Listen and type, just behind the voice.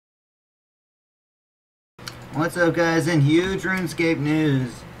What's up, guys? In huge RuneScape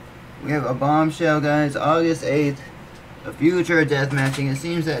news, we have a bombshell, guys. August 8th, a future of deathmatching. It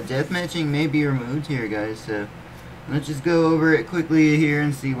seems that deathmatching may be removed here, guys, so let's just go over it quickly here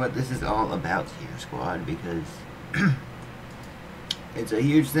and see what this is all about here, squad, because it's a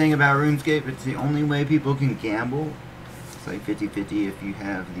huge thing about RuneScape. It's the only way people can gamble. It's like 50-50 if you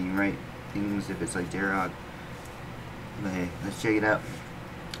have the right things, if it's like Darrock. But hey, let's check it out.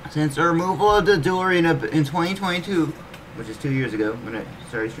 Since the removal of the dual arena in 2022, which is 2 years ago when I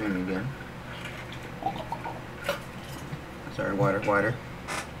started streaming again. Sorry, water.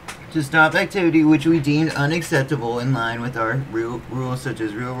 To stop activity which we deemed unacceptable in line with our rules such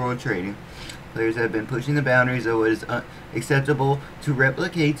as real world trading, players have been pushing the boundaries of what is acceptable to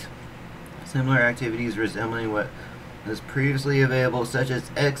replicate similar activities resembling what was previously available, such as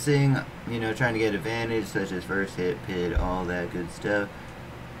Xing, trying to get advantage, such as first hit, pid, all that good stuff.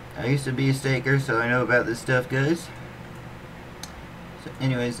 I used to be a staker, so I know about this stuff, guys. So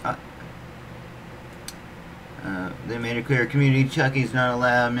anyways, they made it clear community chucky's not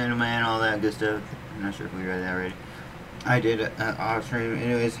allowed, middleman, all that good stuff. I'm not sure if we read that already. I did off stream.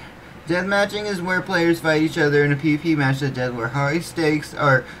 Anyways, deathmatching is where players fight each other in a PvP match to death where high stakes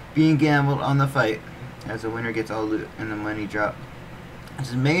are being gambled on the fight, as the winner gets all loot and the money drop.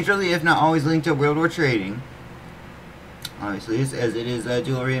 This is majorly, if not always, linked to World War trading. Obviously, as it is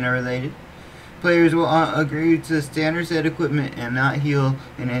dual arena related. Players will agree to standard set equipment and not heal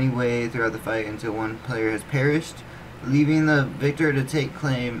in any way throughout the fight until one player has perished, leaving the victor to take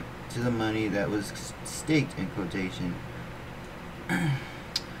claim to the money that was staked in quotation.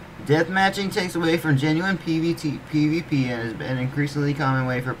 Deathmatching takes away from genuine PvP and has been an increasingly common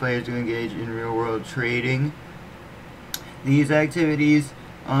way for players to engage in real-world trading. These activities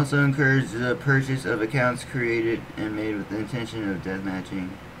also encourage the purchase of accounts created and made with the intention of deathmatching.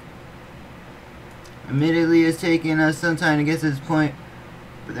 Admittedly, it's taken us some time to get to this point,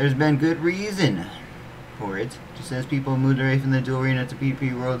 but there's been good reason for it. Just as people moved away from the dual arena to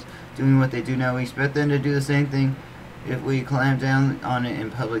PvP worlds doing what they do now, we expect them to do the same thing if we clamp down on it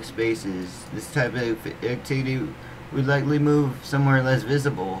in public spaces. This type of activity would likely move somewhere less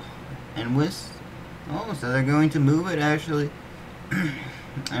visible. And so they're going to move it, actually.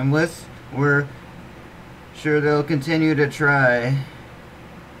 Unless we're sure they'll continue to try.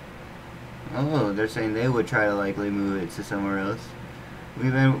 Oh, they're saying they would try to likely move it to somewhere else.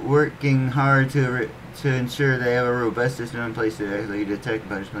 We've been working hard to ensure they have a robust system in place to actually detect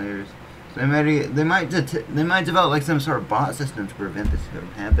bunch players. So they might develop like some sort of bot system to prevent this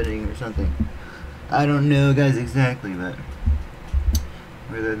from happening or something. I don't know, guys, exactly, but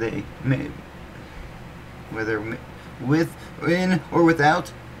whether with in or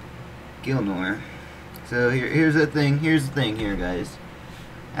without Gilnor. So here's the thing here, guys.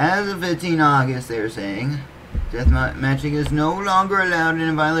 As of 15 August, they're saying deathmatching is no longer allowed and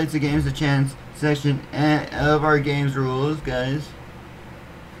it violates the game's the chance section of our game's rules, guys.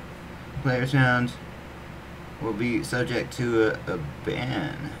 Players found will be subject to a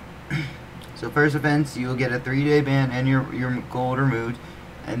ban. So first offense, you'll get a 3-day ban and your gold removed,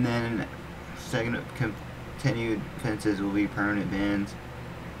 and then second continued offenses will be permanent bans.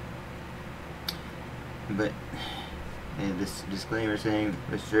 But this disclaimer saying,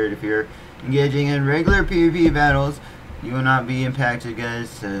 assured if you're engaging in regular PvP battles, you will not be impacted, guys.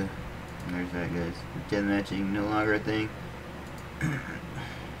 So there's that, guys. Deathmatching no longer a thing.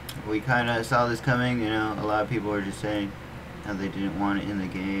 We kind of saw this coming, a lot of people are just saying how they didn't want it in the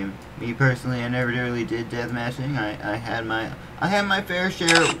game. Me personally, I never really did deathmatching. I had my fair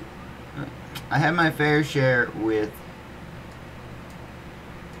share. I had my fair share with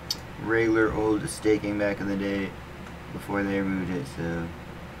regular old staking back in the day before they removed it. So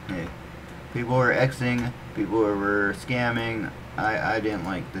hey, people were Xing, people were scamming. I didn't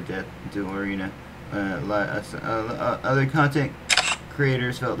like the dual arena. Other content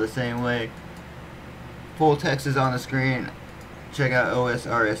creators felt the same way. Full text is on the screen. Check out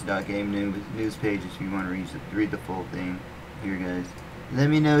OSRS.game news page if you want to read the full thing here, guys. Let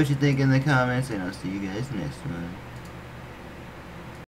me know what you think in the comments, and I'll see you guys next one.